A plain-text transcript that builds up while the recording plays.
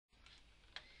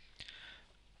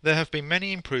There have been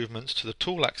many improvements to the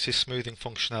tool axis smoothing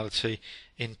functionality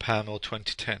in PowerMILL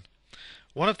 2010.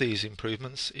 One of these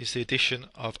improvements is the addition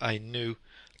of a new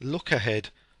look ahead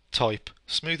type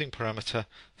smoothing parameter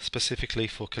specifically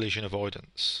for collision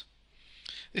avoidance.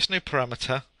 This new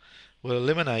parameter will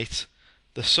eliminate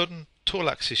the sudden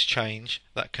tool axis change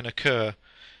that can occur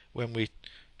when we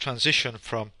transition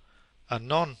from a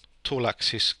non-tool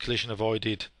axis collision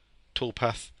avoided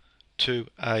toolpath to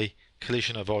a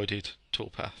collision avoided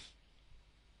toolpath.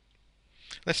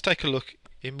 Let's take a look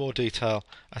in more detail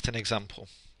at an example.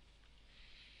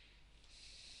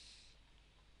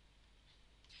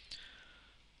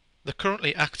 The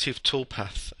currently active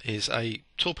toolpath is a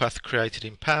toolpath created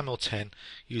in PowerMILL 10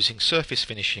 using surface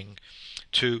finishing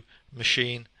to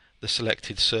machine the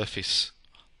selected surface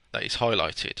that is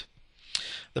highlighted.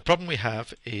 The problem we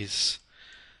have is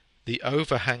the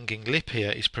overhanging lip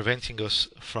here is preventing us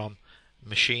from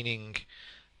machining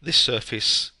this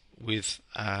surface with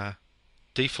our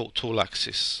default tool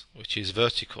axis, which is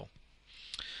vertical.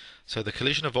 So the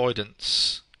collision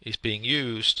avoidance is being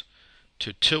used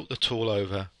to tilt the tool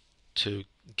over to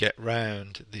get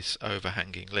round this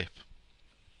overhanging lip.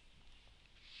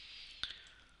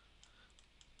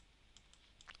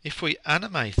 If we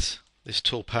animate this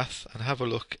toolpath and have a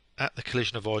look at the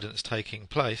collision avoidance taking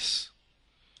place,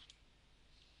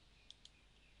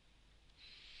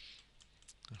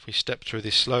 if we step through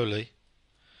this slowly,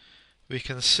 we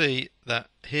can see that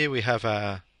here we have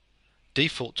our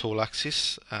default tool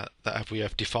axis that we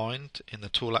have defined in the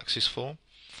tool axis form.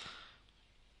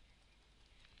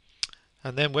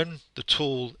 And then when the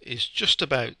tool is just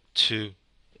about to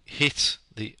hit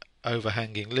the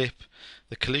overhanging lip,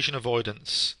 the collision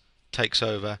avoidance takes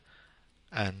over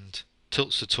and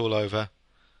tilts the tool over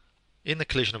in the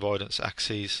collision avoidance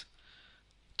axis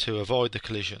to avoid the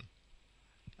collision,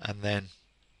 and then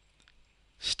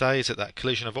stays at that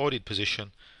collision avoided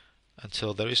position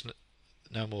until there is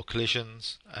no more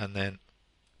collisions, and then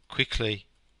quickly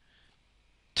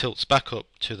tilts back up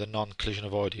to the non-collision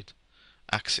avoided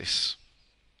axis.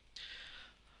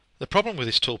 The problem with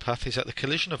this toolpath is that the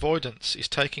collision avoidance is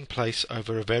taking place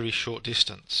over a very short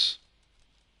distance.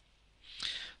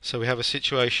 So we have a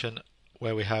situation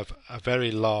where we have a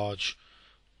very large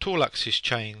tool axis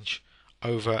change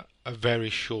over a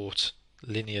very short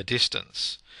linear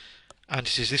distance. And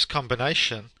it is this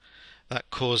combination that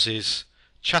causes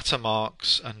chatter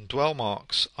marks and dwell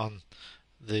marks on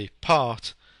the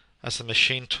part as the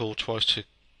machine tool tries to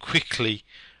quickly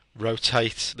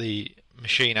rotate the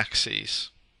machine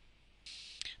axes.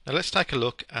 Now let's take a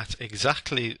look at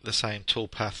exactly the same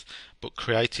toolpath but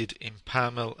created in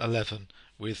PowerMILL 11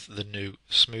 with the new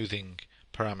smoothing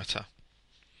parameter.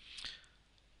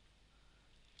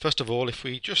 First of all, if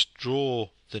we just draw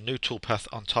the new toolpath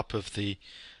on top of the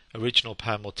original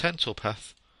PowerMILL 10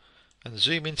 toolpath and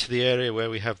zoom into the area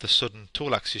where we have the sudden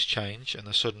tool axis change and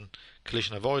the sudden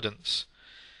collision avoidance,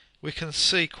 we can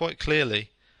see quite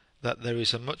clearly that there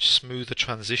is a much smoother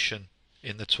transition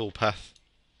in the toolpath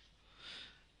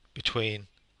between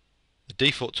the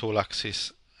default tool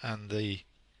axis and the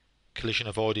collision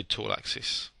avoided tool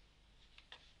axis.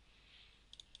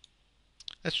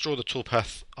 Let's draw the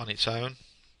toolpath on its own,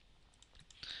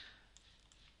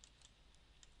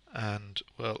 and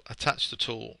we'll attach the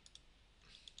tool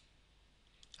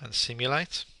and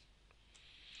simulate.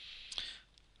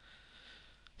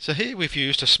 So here we've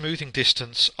used a smoothing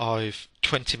distance of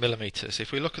 20 millimeters.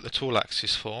 If we look at the tool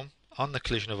axis form on the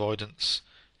collision avoidance,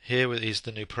 here is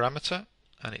the new parameter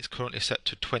and it's currently set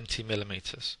to 20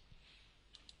 millimeters.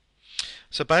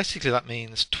 So basically that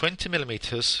means 20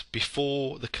 millimeters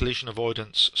before the collision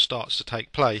avoidance starts to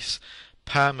take place,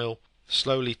 PowerMILL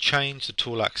slowly change the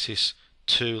tool axis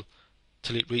till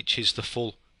it reaches the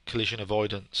full collision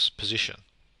avoidance position.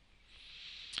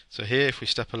 So here if we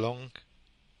step along,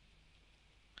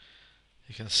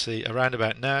 you can see around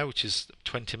about now, which is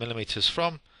 20 millimeters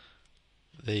from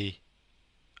the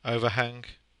overhang,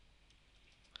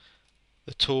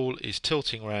 the tool is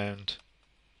tilting round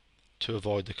to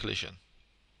avoid the collision.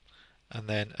 And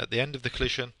then at the end of the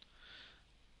collision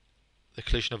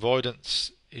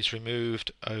avoidance is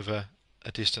removed over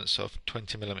a distance of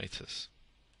 20 millimeters.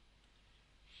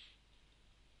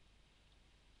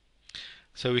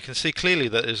 So we can see clearly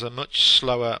that there's a much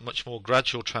slower, much more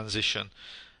gradual transition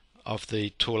of the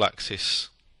tool axis,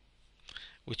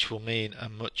 which will mean a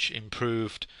much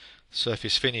improved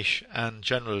surface finish and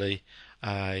generally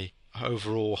a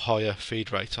overall higher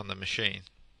feed rate on the machine.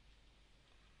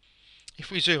 If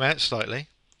we zoom out slightly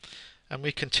and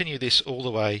we continue this all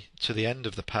the way to the end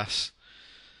of the pass,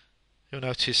 you'll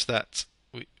notice that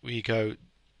we go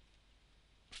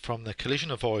from the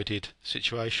collision avoided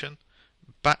situation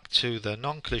back to the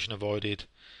non-collision avoided,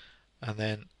 and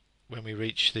then when we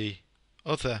reach the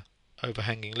other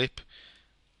overhanging lip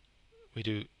we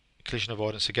do collision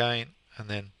avoidance again and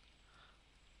then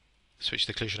switch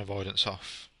the collision avoidance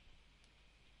off.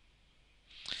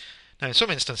 Now in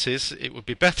some instances it would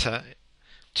be better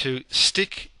to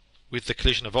stick with the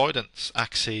collision avoidance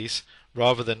axes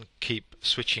rather than keep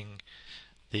switching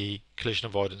the collision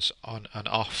avoidance on and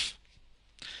off.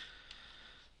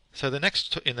 So in the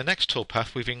next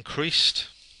toolpath we've increased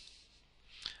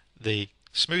the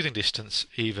smoothing distance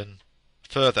even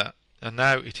further, and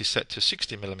now it is set to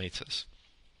 60 millimeters.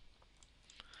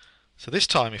 So this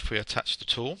time if we attach the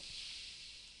tool,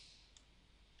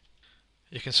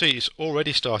 you can see it's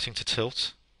already starting to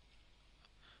tilt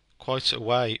quite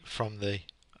away from the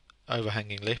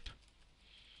overhanging lip,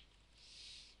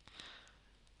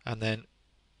 and then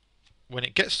when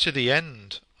it gets to the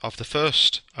end of the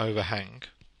first overhang,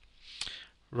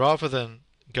 rather than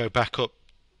go back up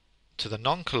to the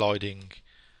non-colliding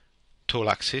tool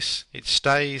axis, it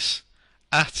stays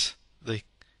at the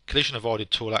collision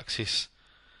avoided tool axis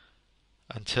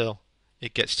until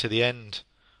it gets to the end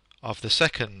of the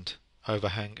second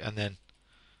overhang and then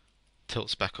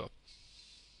tilts back up.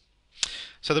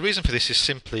 So the reason for this is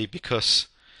simply because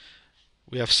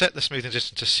we have set the smoothing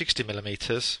distance to 60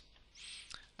 millimeters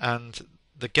and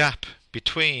the gap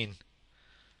between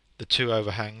the two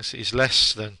overhangs is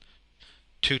less than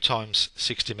 2 times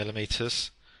 60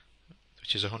 millimeters,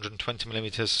 which is 120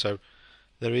 millimeters, so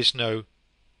there is no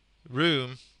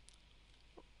room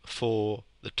for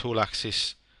the tool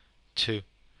axis to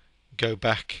go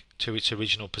back to its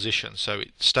original position, so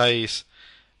it stays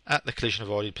at the collision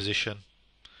avoided position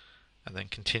and then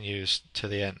continues to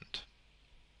the end.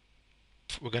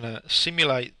 We're going to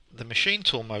simulate the machine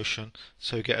tool motion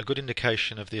so we get a good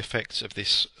indication of the effects of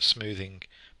this smoothing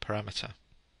parameter.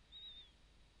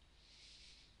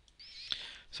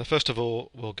 So first of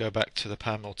all we'll go back to the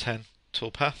PowerMILL 10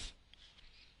 toolpath.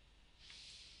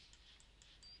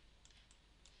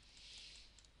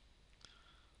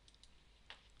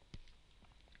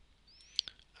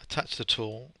 Attach the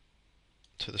tool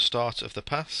to the start of the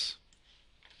pass.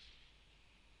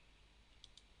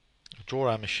 Draw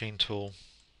our machine tool,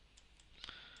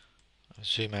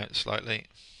 zoom out slightly,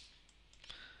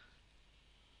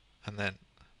 and then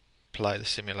play the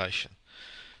simulation.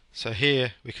 So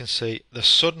here we can see the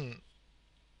sudden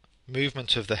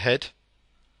movement of the head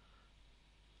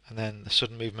and then the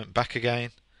sudden movement back again,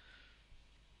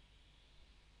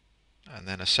 and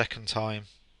then a second time,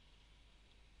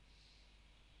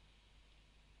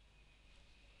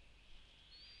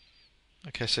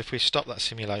 okay. So if we stop that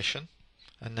simulation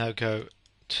and now go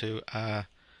to our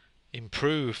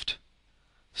improved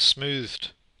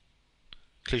smoothed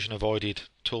collision avoided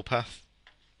toolpath,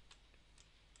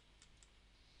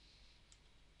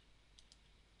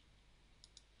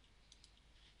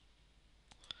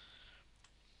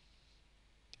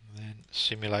 and then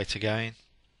simulate again.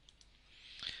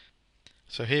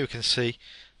 So here we can see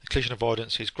the collision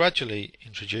avoidance is gradually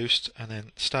introduced and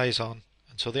then stays on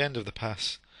until the end of the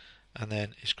pass and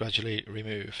then is gradually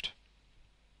removed.